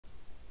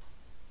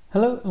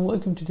Hello and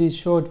welcome to this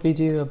short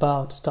video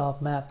about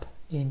StarMap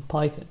in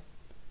Python.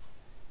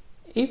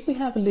 If we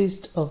have a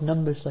list of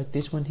numbers like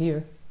this one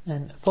here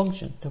and a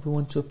function that we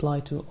want to apply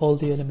to all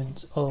the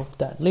elements of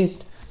that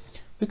list,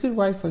 we could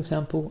write, for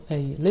example,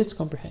 a list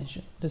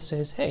comprehension that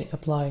says, hey,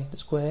 apply the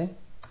square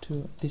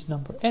to this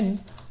number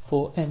n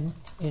for n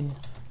in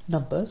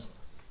numbers,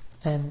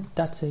 and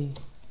that's a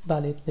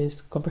valid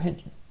list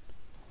comprehension.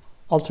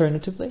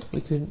 Alternatively,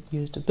 we could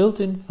use the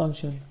built-in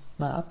function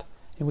map,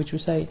 in which we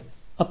say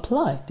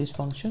apply this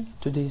function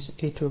to this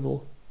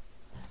iterable.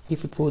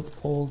 If we put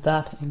all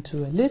that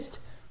into a list,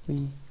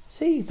 we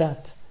see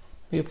that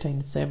we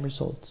obtain the same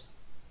results.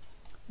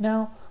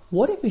 Now,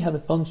 what if we have a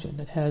function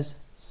that has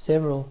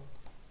several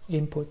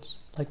inputs,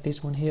 like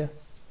this one here?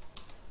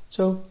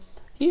 So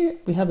here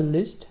we have a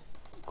list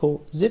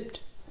called zipped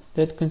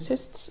that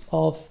consists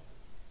of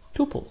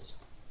tuples,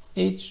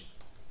 each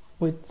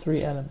with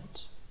 3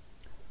 elements.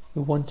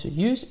 We want to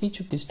use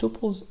each of these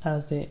tuples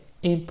as the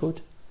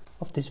input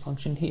of this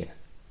function here.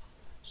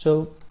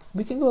 So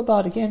we can go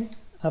about it again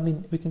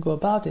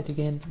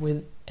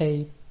with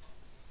a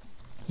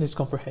list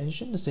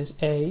comprehension that says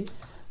A,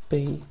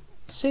 B,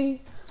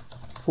 C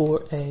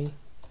for A,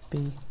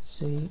 B,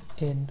 C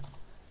in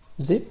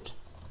zipped,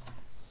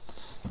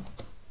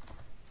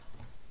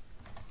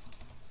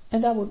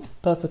 and that would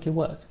perfectly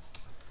work.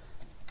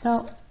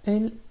 Now,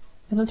 an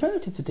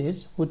alternative to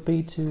this would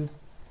be to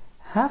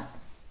have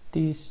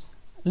this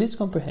list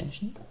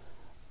comprehension,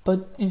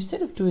 but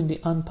instead of doing the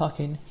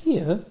unpacking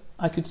here,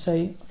 I could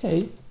say,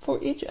 okay,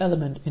 for each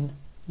element in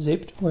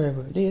zipped,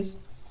 wherever it is,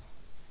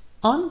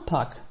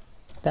 unpack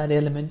that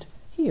element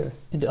here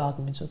in the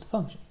arguments of the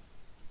function.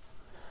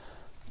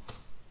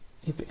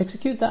 If we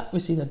execute that, we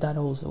see that that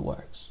also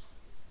works.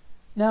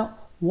 Now,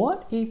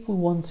 what if we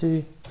want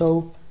to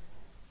go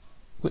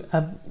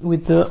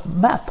with the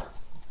map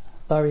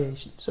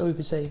variation? So if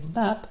we say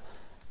map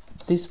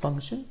this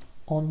function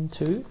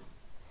onto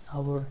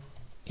our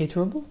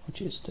iterable,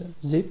 which is the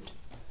zipped,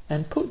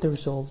 and put the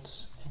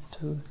results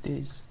into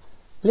this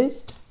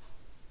list,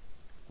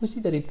 we see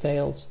that it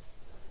fails.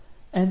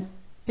 And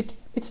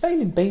it's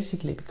failing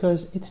basically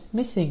because it's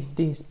missing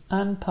this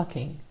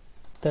unpacking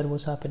that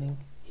was happening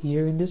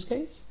here in this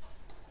case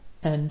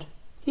and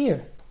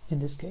here in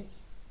this case.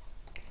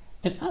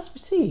 And as we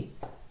see,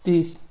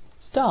 this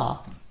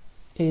star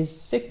is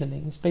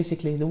signaling, it's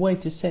basically the way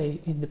to say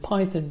in the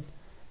Python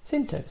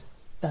syntax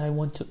that I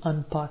want to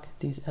unpack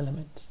these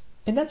elements.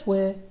 And that's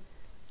where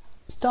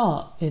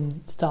star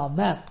in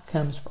StarMap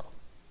comes from.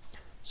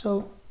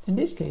 So in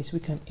this case, we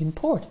can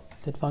import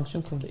that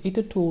function from the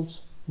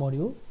itertools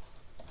module,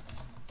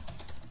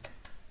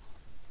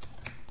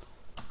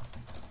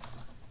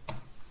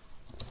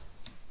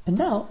 and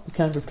now we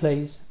can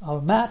replace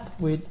our map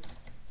with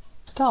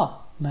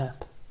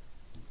StarMap.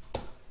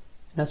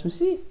 And as we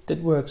see,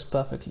 that works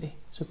perfectly.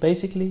 So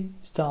basically,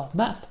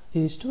 StarMap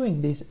is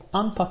doing this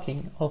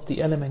unpacking of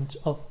the elements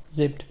of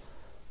zipped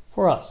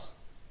for us.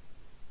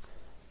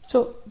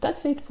 So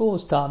that's it for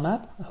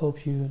StarMap. I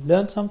hope you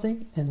learned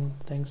something, and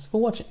thanks for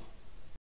watching.